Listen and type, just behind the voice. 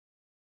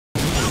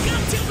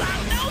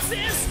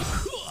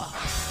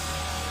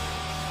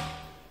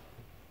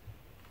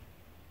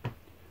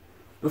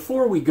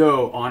Before we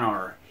go on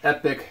our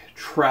epic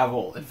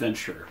travel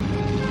adventure,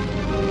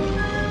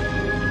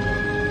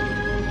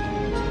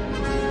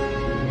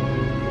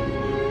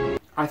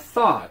 I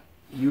thought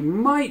you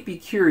might be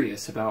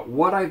curious about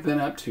what I've been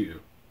up to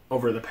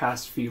over the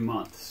past few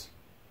months.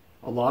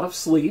 A lot of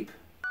sleep,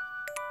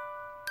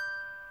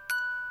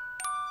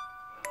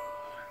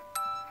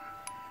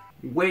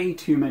 way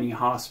too many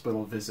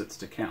hospital visits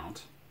to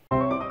count,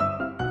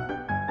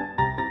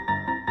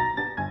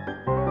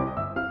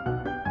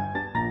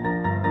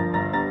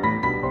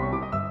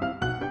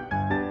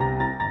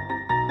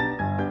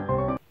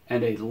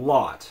 and a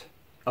lot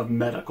of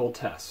medical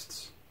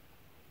tests.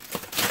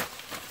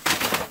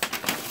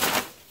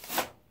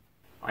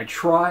 I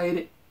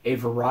tried a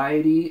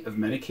variety of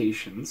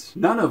medications,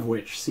 none of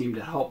which seemed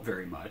to help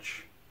very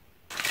much.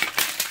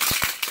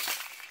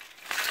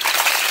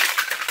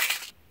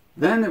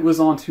 Then it was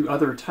on to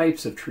other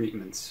types of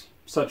treatments,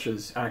 such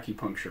as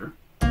acupuncture.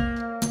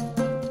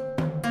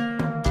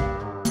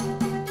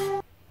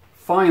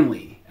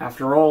 Finally,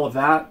 after all of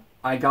that,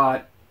 I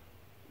got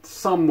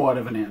somewhat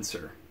of an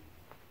answer.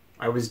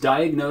 I was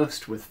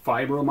diagnosed with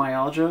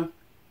fibromyalgia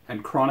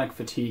and chronic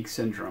fatigue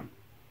syndrome.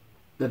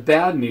 The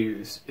bad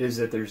news is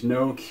that there's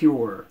no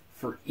cure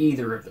for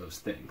either of those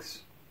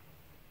things.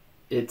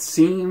 It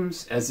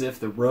seems as if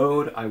the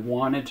road I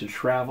wanted to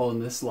travel in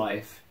this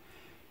life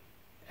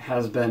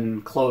has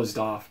been closed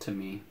off to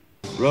me.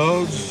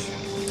 Roads?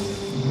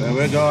 Where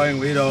we're going,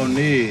 we don't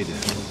need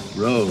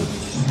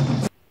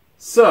roads.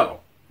 So,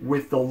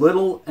 with the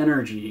little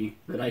energy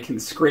that I can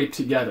scrape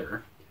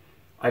together,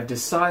 I've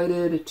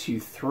decided to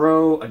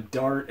throw a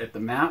dart at the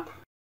map.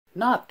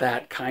 Not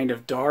that kind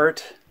of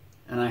dart.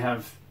 And I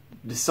have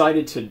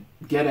decided to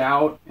get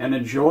out and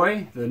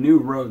enjoy the new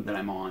road that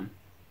I'm on.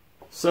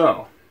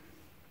 So,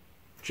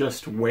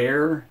 just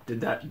where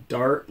did that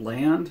dart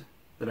land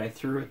that I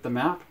threw at the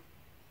map?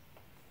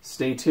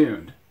 Stay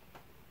tuned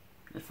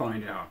and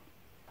find out.